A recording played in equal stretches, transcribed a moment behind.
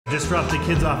Just drop the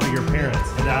kids off at your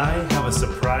parents, and I have a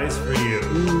surprise for you.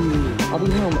 I'll be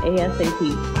home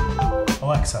ASAP.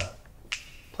 Alexa,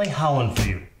 play Howlin' for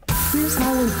you. Here's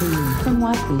Howlin' for you from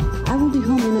Wi-Fi. I will be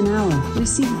home in an hour.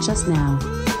 Received just now.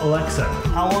 Alexa,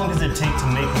 how long does it take to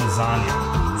make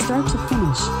lasagna? Start to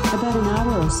finish, about an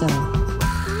hour or so.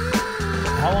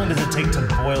 How long does it take to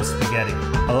boil spaghetti?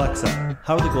 Alexa,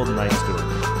 how are the Golden Knights doing?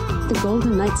 The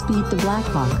Golden Knights beat the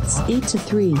Blackhawks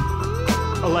 8-3.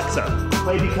 Alexa,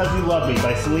 play Because You Love Me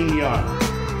by Celine Dion.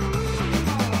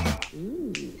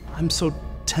 I'm so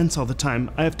tense all the time.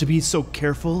 I have to be so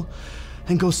careful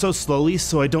and go so slowly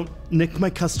so I don't nick my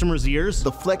customers' ears.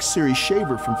 The Flex Series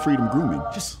shaver from Freedom Grooming.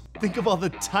 Just think of all the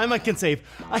time I can save.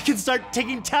 I can start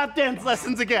taking tap dance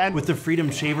lessons again. With the Freedom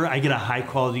Shaver, I get a high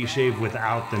quality shave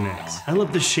without the nicks. I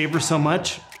love this shaver so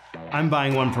much, I'm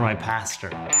buying one for my pastor.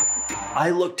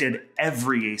 I looked at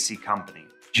every AC company.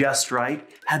 Just Right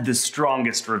had the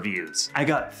strongest reviews. I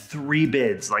got 3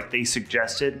 bids like they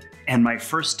suggested, and my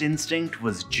first instinct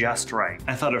was Just Right.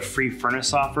 I thought a free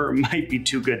furnace offer might be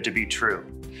too good to be true.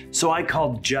 So I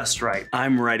called Just Right.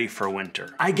 I'm ready for winter.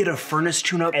 I get a furnace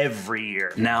tune-up every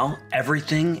year. Now,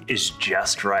 everything is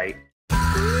just right.